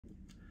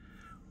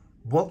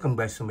Welcome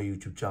guys to my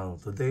YouTube channel.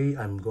 Today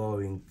I'm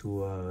going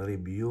to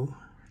review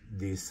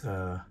this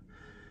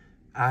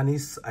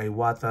Anest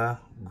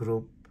Iwata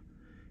Group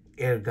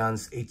Air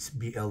Guns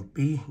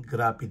hvlp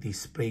Graffiti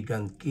Spray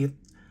Gun Kit,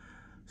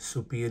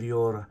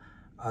 Superior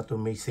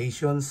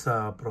Atomizations,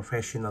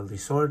 Professional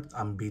Resort,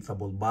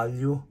 Unbeatable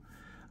Value.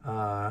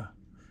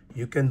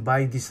 You can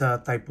buy this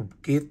type of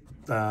kit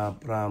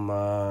from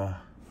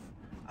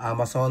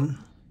Amazon.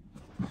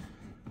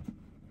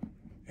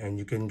 And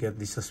you can get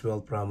this as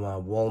well from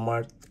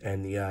Walmart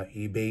and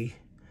eBay.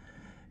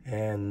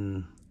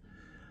 And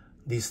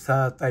this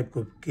type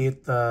of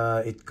kit,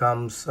 it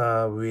comes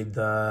with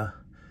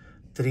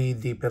 3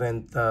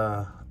 different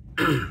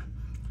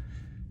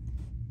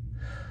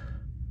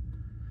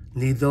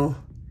needle.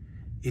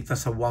 It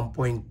has a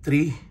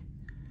 1.3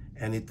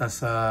 and it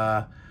has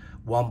a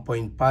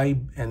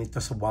 1.5 and it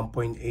has a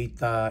 1.8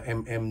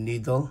 mm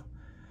needle.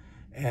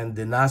 And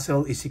the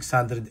nozzle is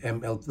 600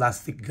 ml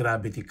plastic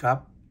gravity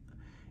cap,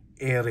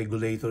 air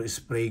regulator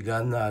spray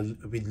gun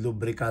with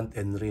lubricant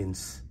and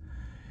rinse.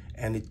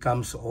 And it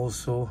comes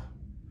also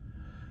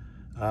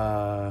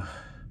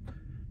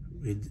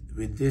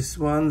with this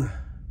one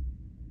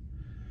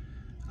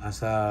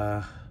as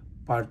a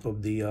part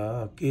of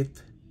the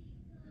kit.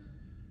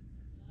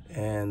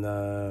 And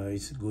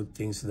it's good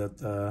things that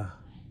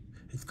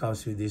it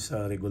comes with this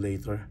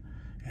regulator,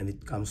 and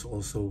it comes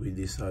also with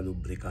this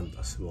lubricant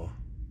as well.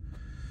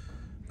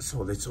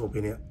 So let's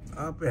open it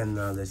up and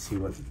let's see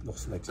what it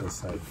looks like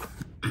inside.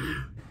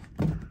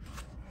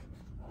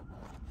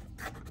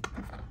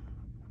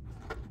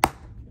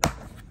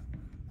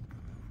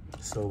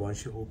 So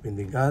once you open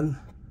the gun,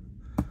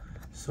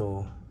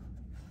 so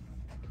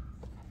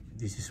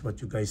this is what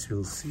you guys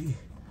will see.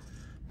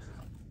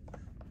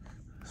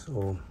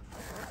 So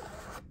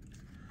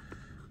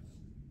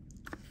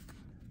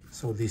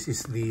this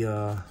is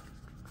the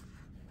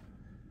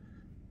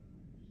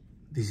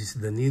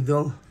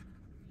needle,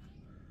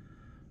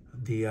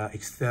 the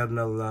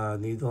external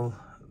needle,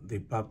 the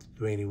POP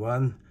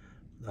 21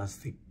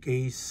 plastic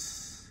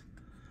case.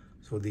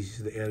 So this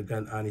is the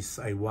airgun Anest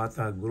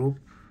Iwata Group.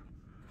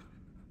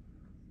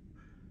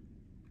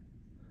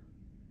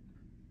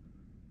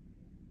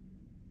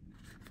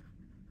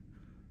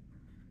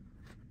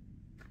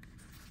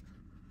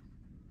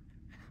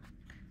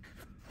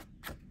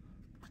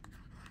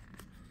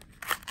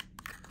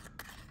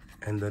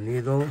 And the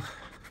needle, and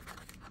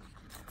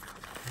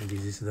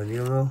this is the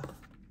needle,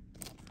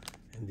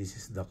 and this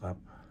is the cap.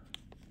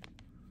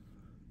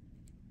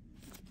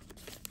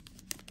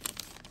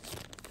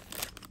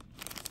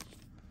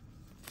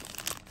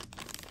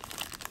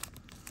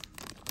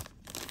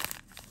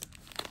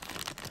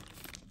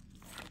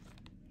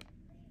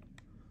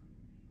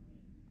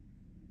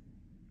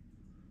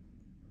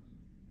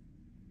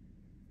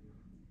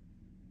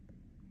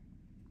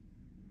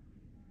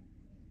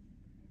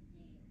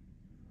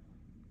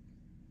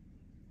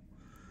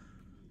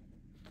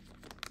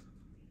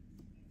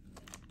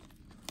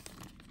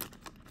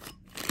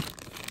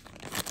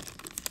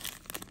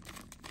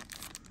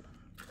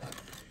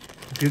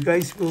 If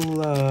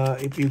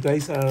you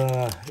guys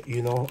are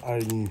are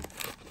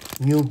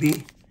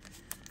newbie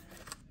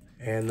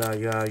and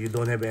you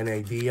don't have any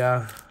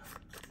idea,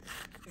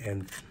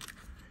 and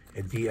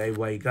a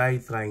DIY guy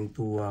trying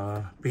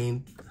to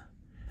paint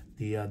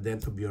the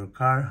dent of your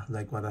car,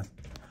 like what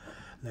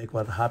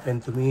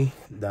happened to me,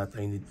 that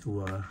I need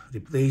to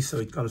replace. So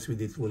it comes with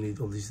the 2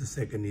 needles. This is the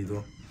second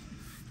needle.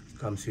 It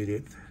comes with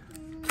it.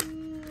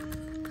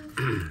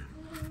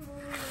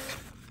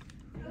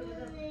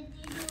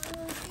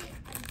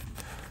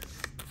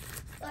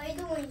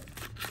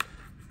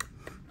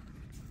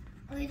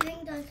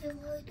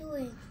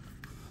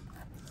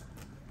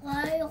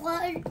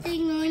 What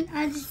thing on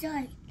other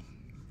side?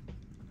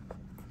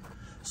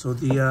 So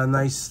the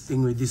nice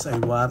thing with this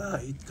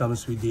Iwata, it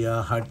comes with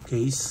the hard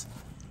case,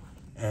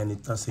 and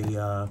it has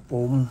a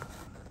foam.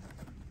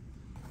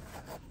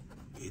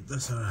 It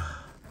has a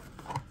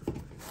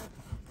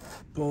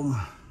foam,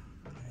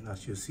 and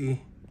as you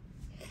see,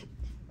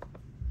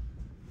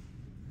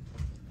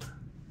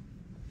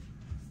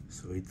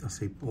 so it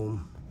has a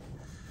foam.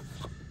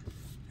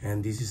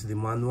 And this is the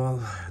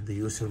manual, the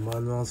user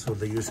manual. So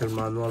the user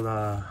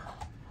manual,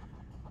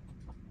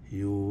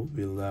 you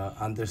will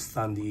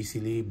understand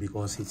easily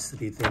because it's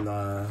written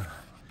to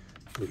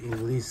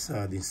English.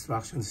 The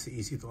instructions is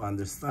easy to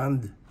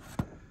understand.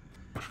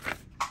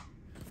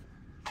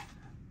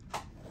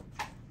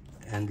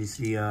 And this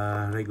is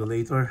the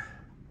regulator,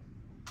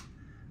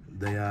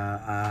 the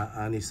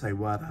Anest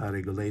Iwata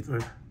regulator,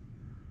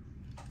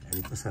 and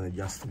it has an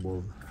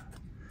adjustable.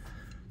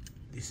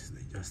 This is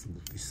the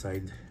adjustable this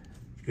side.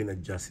 You can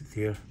adjust it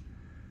here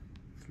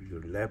to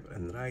your left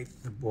and right,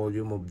 the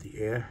volume of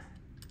the air.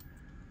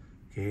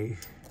 Okay,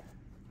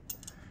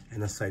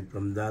 and aside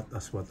from that,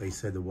 as what I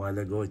said a while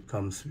ago, it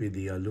comes with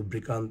the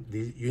lubricant.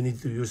 You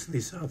need to use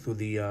this to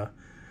the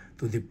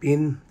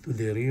pin, to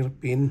the rear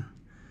pin.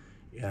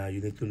 You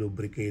need to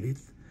lubricate it.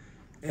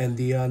 And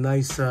the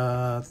nice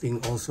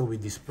thing also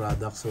with this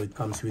product, so it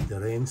comes with the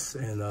rinse,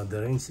 and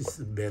the rinse is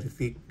very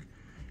thick.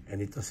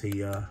 and it has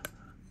a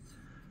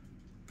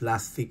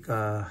plastic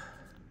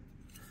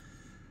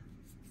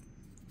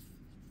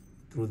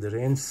through the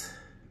rinse,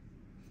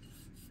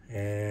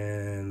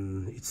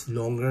 and it's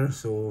longer,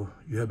 so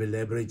you have a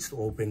leverage to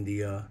open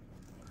the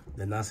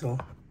nozzle.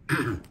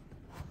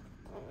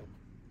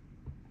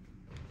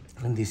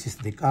 And this is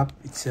the cap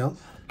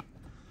itself.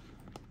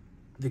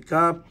 The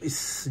cap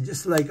is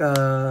just like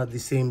the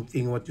same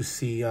thing what you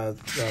see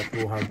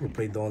through Harbor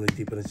Freight. The only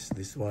difference is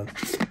this one,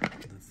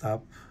 the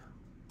top.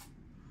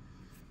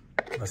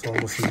 It's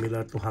almost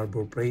similar to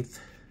Harbor Freight.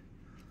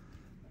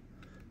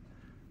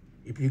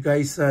 If you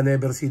guys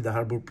never see the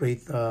Harbor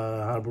Freight,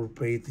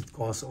 it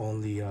costs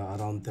only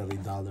around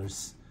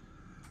 $30,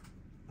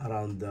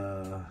 around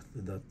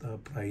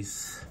that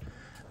price.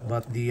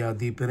 But the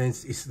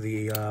difference is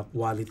the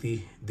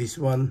quality. This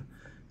one,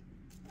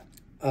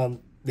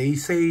 they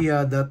say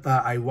that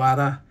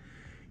Iwata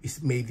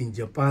is made in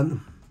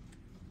Japan,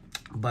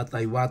 but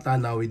Iwata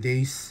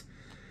nowadays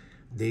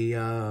they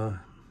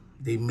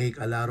make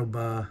a lot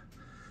of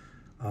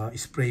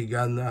spray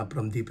gun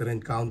from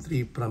different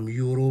country, from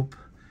Europe,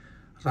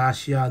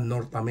 Russia,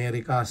 North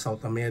America,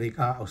 South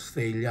America,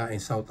 Australia,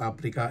 and South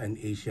Africa, and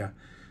Asia.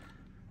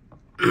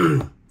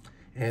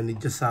 And it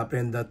just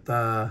happened that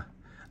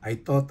I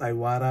thought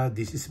Iwata,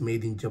 this is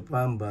made in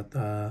Japan, but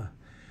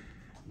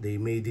they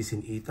made this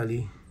in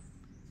Italy.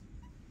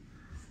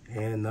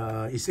 And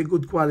it's a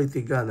good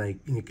quality gun.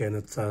 You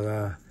cannot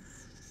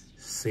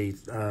say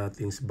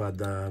things bad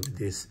with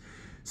this.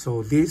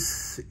 So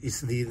this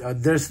is the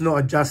there's no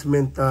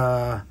adjustment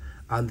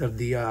under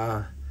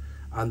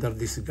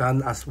this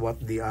gun as what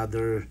the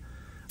other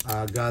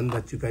gun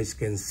that you guys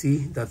can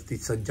see, that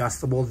it's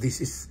adjustable. This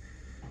is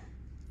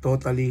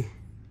totally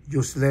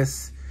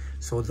useless.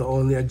 So the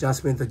only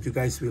adjustment that you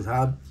guys will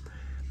have,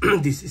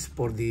 this is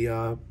for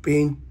the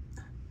paint,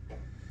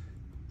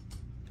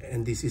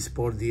 and this is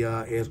for the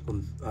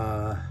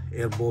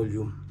air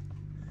volume.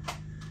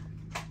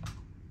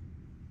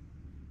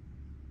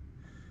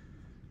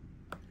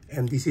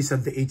 And this is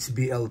at the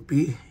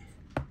hvlp.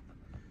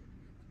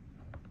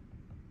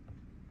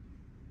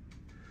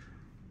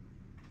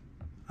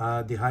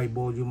 The high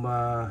volume,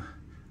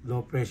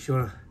 low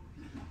pressure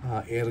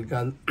air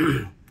gun.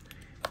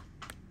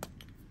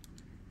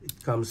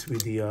 It comes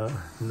with the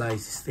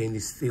nice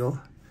stainless steel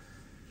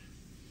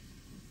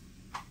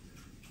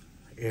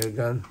air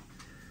gun.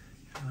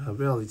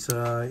 Well,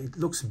 it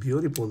looks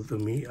beautiful to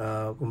me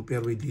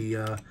compared with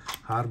the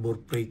Harbor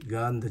Freight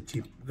gun, the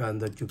cheap gun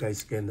that you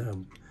guys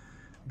can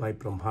buy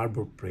from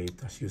Harbor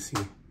Freight, as you see.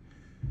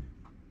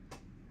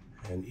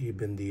 And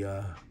even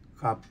the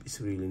cap is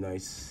really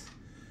nice.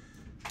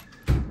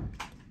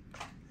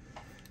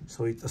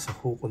 So it has a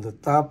hook on the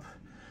top,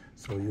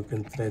 so you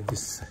can thread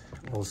this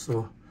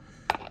also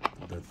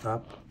to the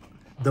top.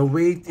 The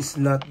weight is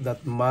not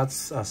that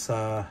much as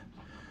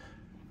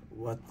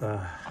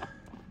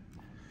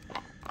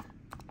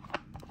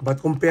but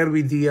compared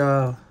with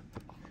the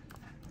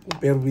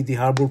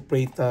Harbor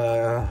Freight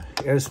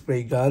air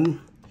spray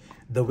gun,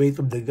 the weight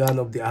of the gun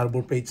of the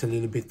Harbor Freight is a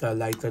little bit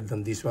lighter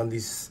than this one.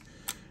 This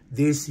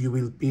you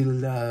will feel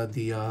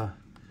the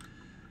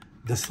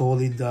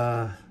solid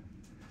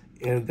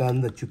air gun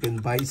that you can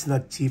buy. It's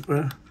not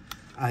cheaper.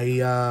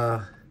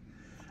 I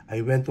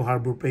went to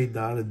Harbor Freight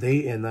the other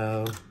day, and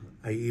I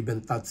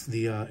even touched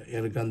the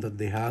air gun that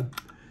they had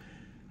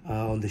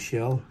on the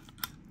shell,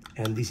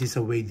 and this is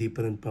a way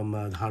different from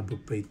Harbor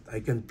Freight. I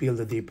can feel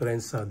the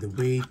difference, the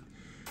weight,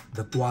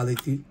 the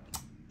quality.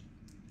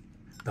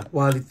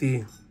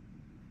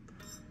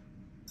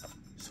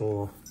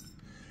 So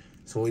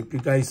if you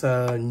guys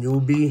are a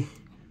newbie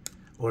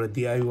or a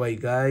DIY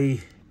guy,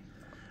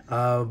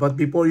 but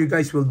before you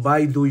guys will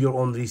buy, do your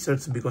own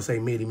research, because I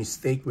made a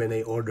mistake when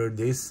I ordered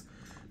this,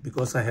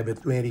 because I have a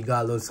 20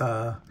 gallons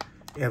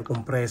air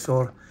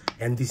compressor,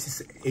 and this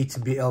is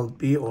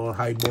hvlp, or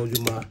high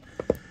volume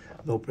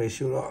low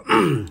pressure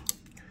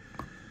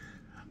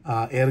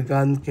air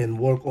gun, can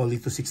work only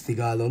to 60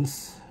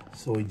 gallons.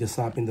 So it just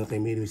happened that I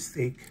made a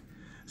mistake.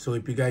 So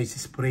if you guys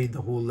spray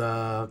the whole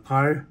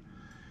car,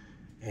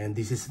 and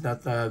this is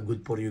not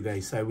good for you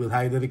guys, I will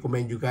highly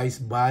recommend you guys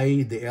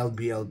buy the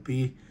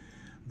hvlp,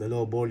 the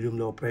low volume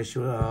low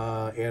pressure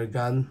air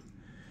gun.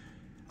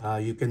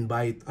 You can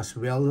buy it as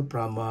well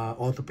from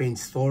auto paint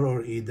store,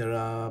 or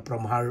either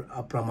from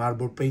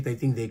Harbor Freight. I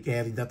think they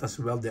carry that as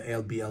well, the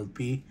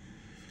hvlp.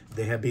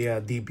 They have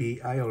a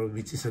DPI, or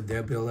which is a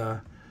devil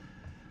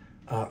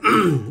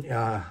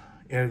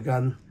air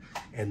gun,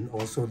 and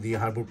also the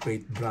Harbor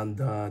Freight brand,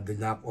 the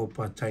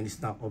knockoff Chinese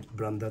knockoff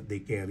brand that they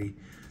carry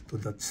to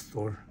that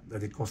store,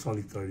 that it costs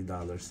only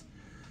 $30.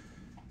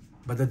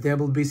 But the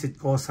Devil Beast, it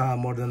costs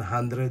more than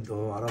 $100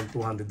 or around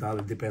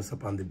 $200, depends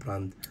upon the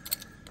brand.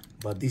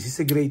 But this is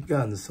a great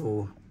gun.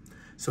 So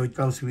it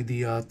comes with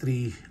the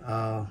three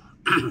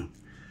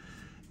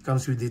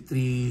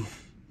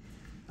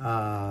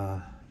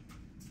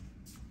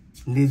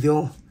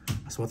needle,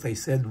 as what I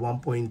said,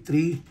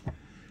 1.3,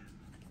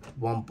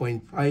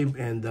 1.5,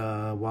 and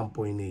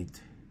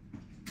 1.8.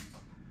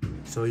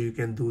 So you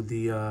can do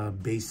the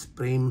base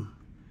frame,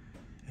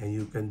 and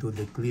you can do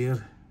the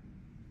clear,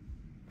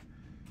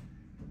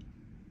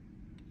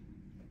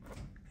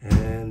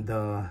 and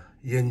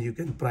then you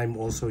can prime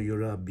also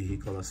your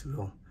vehicle as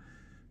well.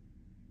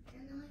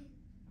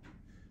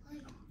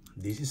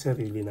 This is a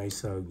really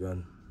nice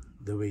gun.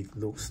 The way it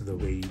looks, the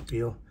way it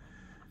feels,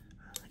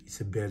 it's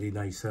a very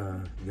nice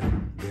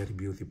gun, very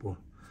beautiful.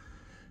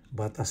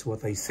 But as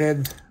what I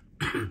said,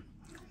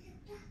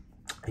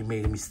 I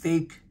made a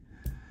mistake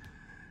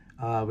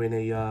when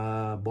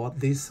I bought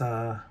this.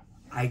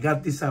 I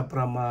got this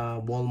from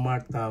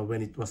Walmart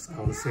when it was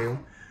on sale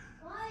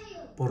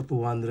for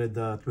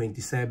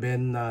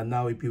 $227.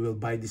 Now if you will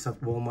buy this at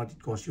Walmart,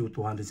 it costs you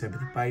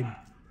 $275.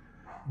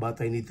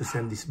 But I need to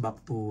send this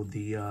back to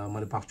the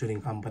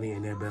manufacturing company. I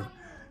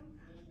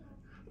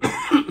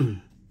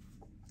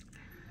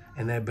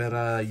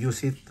never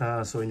use it,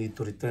 so I need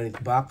to return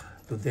it back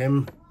to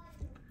them.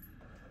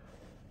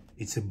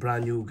 It's a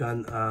brand new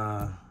gun,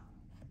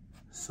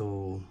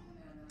 so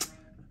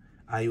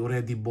I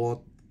already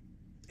bought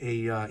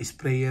a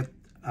spray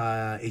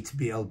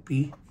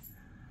hvlp,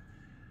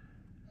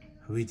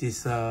 which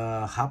is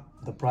half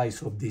the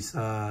price of this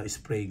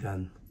spray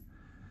gun.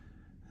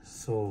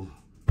 So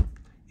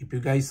if you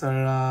guys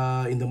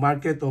are in the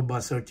market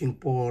of searching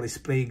for a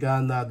spray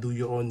gun, do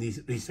your own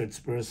research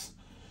first,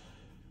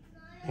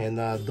 and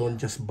don't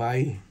just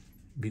buy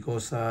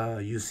because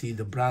you see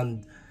the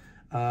brand.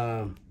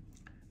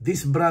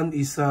 This brand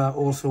is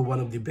also one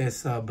of the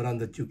best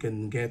brand that you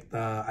can get.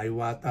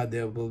 Iwata,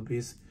 there will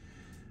be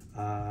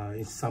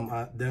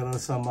there are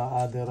some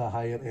other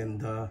higher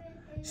end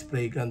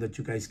spray gun that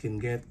you guys can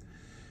get.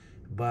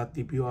 But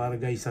if you are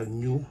guys are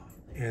new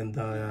and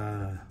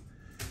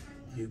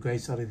you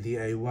guys are a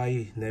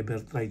DIY, never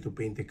try to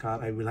paint a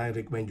car, I will highly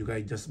recommend you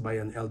guys just buy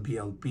an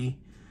hvlp,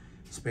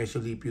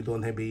 especially if you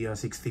don't have a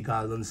 60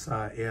 gallons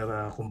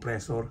air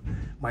compressor.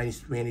 Mine is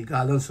 20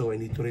 gallons, so I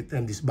need to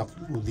return this back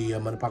to the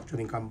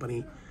manufacturing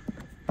company.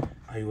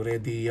 I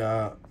already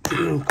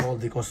called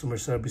the customer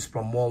service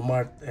from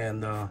Walmart,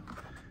 and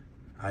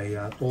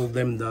I told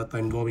them that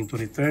I'm going to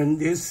return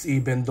this,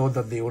 even though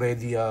that they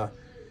already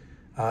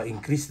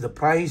increased the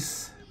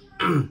price.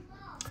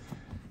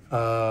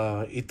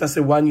 It has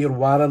a 1-year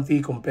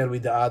warranty compared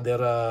with the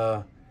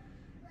other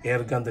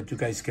air gun that you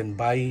guys can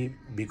buy,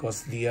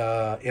 because the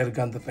air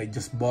gun that I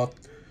just bought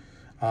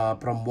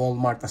from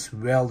Walmart as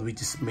well,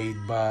 which is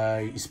made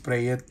by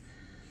Spray It,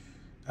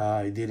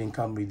 it didn't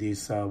come with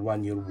this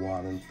 1-year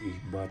warranty,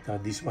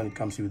 but this one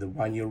comes with a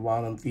 1-year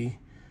warranty.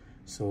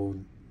 So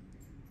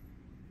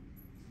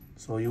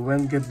you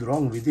won't get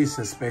wrong with this,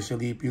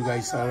 especially if you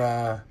guys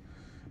are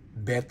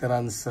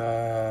veterans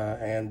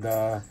and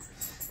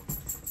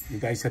you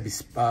guys have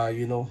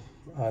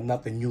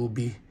not a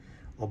newbie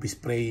of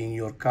spraying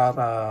your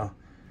car.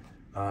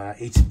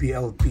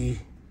 hvlp,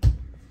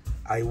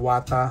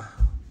 Iwata,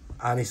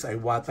 Anest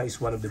Iwata is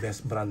one of the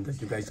best brands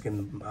that you guys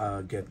can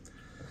get.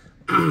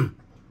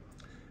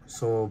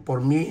 So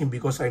for me,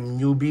 because I'm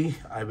newbie,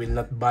 I will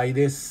not buy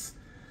this.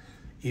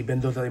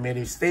 Even though that I made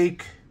a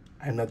mistake,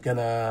 I'm not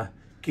gonna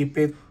keep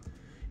it,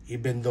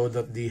 even though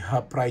that the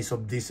price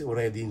of this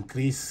already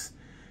increased.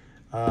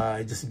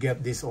 I just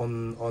get this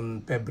on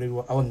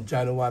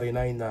January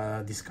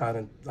 9, this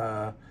current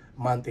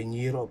month and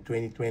year of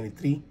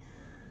 2023,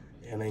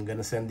 and I'm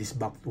gonna send this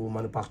back to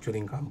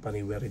manufacturing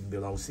company where it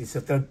belongs. It's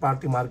a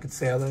third-party market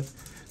seller,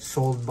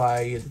 sold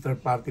by the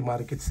third-party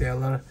market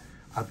seller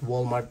at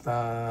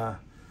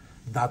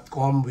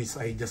Walmart.com, which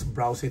I just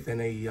browsed it,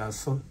 and I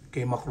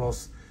came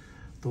across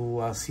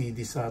to see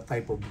this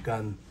type of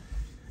gun.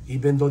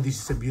 Even though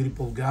this is a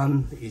beautiful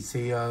gun, it's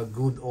a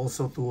good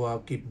also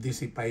to keep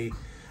this. If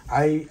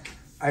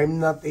I'm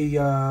not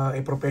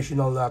a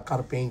professional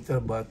car painter,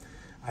 but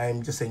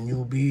I'm just a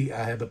newbie.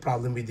 I have a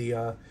problem with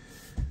the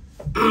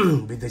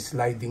with the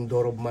sliding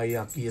door of my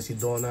Kia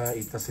Sedona.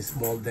 It has a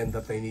small dent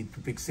that I need to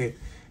fix it,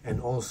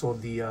 and also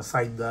the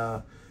side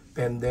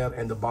fender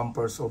and the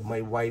bumpers of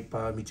my wife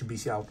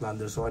Mitsubishi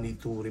Outlander. So I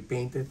need to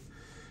repaint it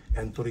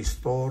and to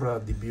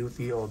restore the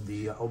beauty of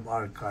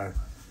our car.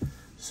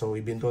 So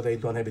even though I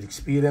don't have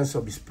experience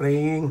of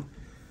spraying,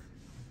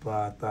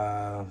 but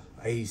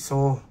I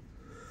saw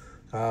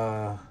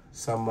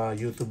some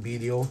YouTube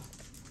video,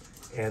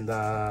 and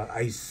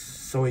I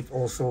saw it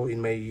also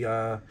in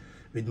my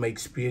with my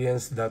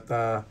experience that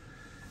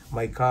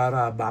my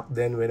car back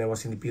then when I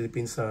was in the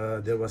Philippines,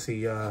 there was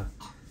a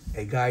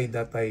guy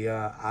that I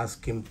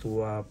asked him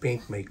to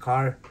paint my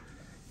car,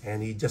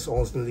 and he just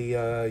only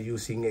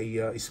using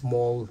a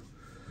small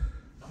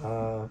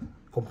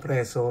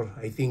compressor.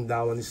 I think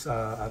that one is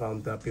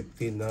around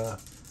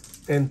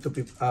 10 to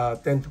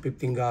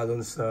 15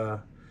 gallons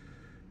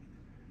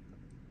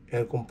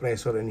air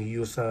compressor, and he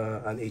used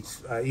a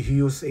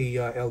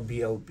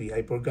LVLP.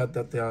 I forgot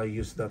that I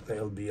used that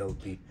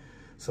LVLP.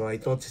 So I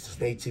thought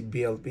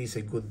HVLP is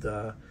a good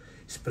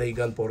spray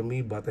gun for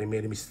me, but I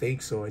made a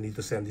mistake, so I need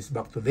to send this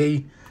back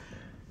today.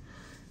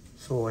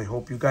 So I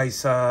hope you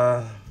guys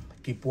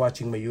keep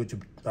watching my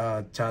YouTube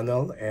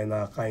channel, and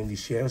kindly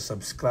share,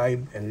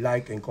 subscribe, and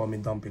like and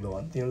comment down below.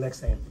 Until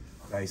next time,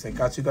 guys, I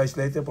catch you guys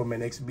later for my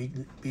next big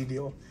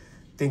video.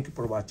 Thank you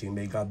for watching.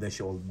 May God bless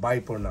you all.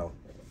 Bye for now.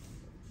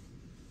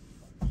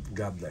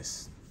 God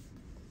bless.